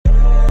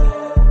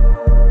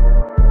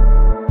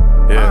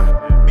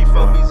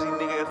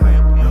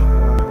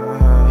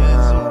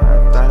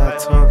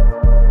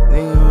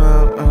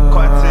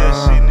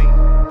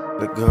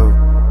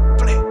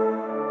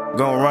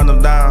gon' run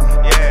them down.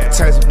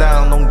 Tax them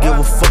down, don't give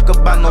a fuck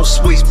about no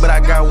switch, but I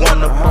got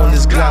one up on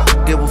this Glock.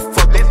 Don't give a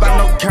fuck about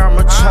no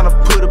camera, tryna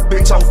put a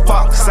bitch on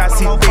Fox. I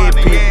see dead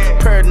people,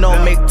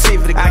 paranormal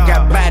activity. I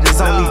got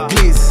bodies on these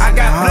glitz. I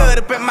got blood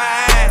up in my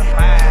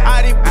eye.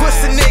 All these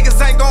pussy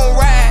niggas ain't gon'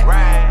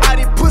 ride. All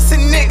these pussy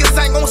niggas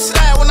ain't gon'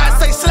 slide when I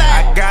say slide.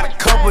 I got a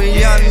couple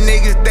young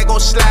niggas that gon'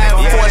 slide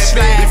before I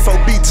slide. Before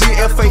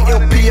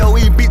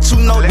BGFALPOE beat you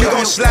know they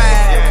gon'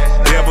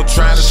 slide. Devil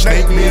tryna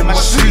snake me in my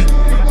sleep.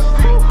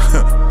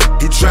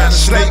 He tryna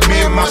snake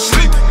me in my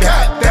sleep.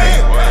 God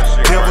damn.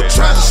 Devil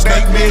tryna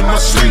snake me in my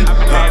sleep.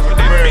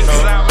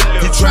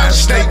 He tryna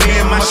snake me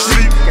in my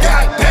sleep.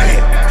 God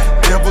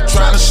damn. Devil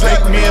tryna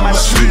snake me in my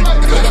sleep.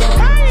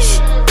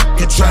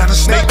 He tryna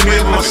snake me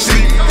in my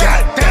sleep.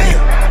 God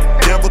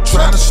damn. Devil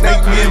tryna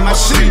snake me in my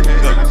sleep.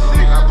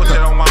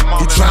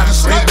 He tryna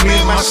snake me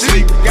in my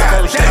sleep.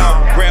 God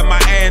damn. Grab my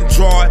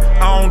Android,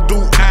 I don't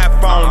do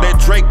iPhone. That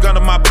Drake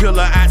under my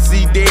pillow, I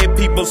see dead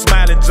people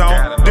smiling,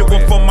 John. This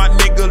one for my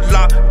nigga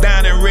locked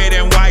down in red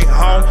and white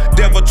home.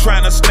 Devil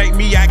tryna snake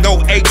me, I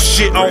go ape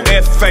shit on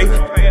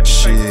FA.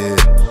 Shit,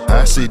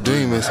 I see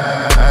demons.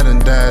 I done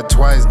died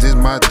twice, this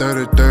my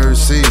 33rd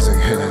season.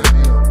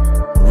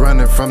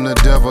 Running from the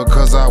devil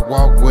cause I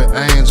walk with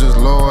angels.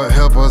 Lord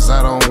help us,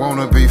 I don't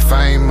wanna be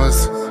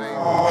famous.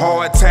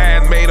 Hard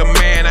times made a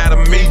man out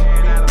of me.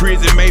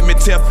 Prison made me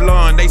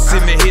Teflon, they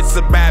send me hits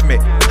about me.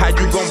 How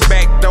you gon'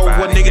 backdoor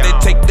a nigga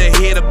that take the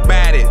hit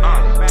about it?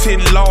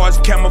 10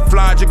 large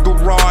camouflage, a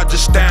garage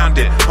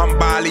astounded. I'm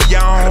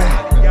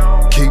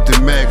Baleon. Keep the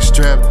Mac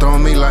strapped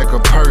on me like a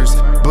purse.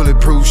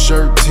 Bulletproof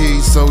shirt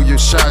tee so your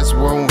shots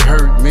won't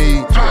hurt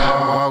me.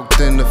 Walked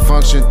in the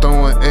function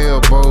throwing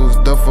elbows.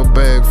 Duffel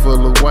bag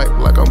full of white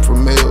like I'm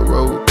from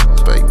Melrose.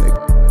 Fake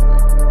nigga.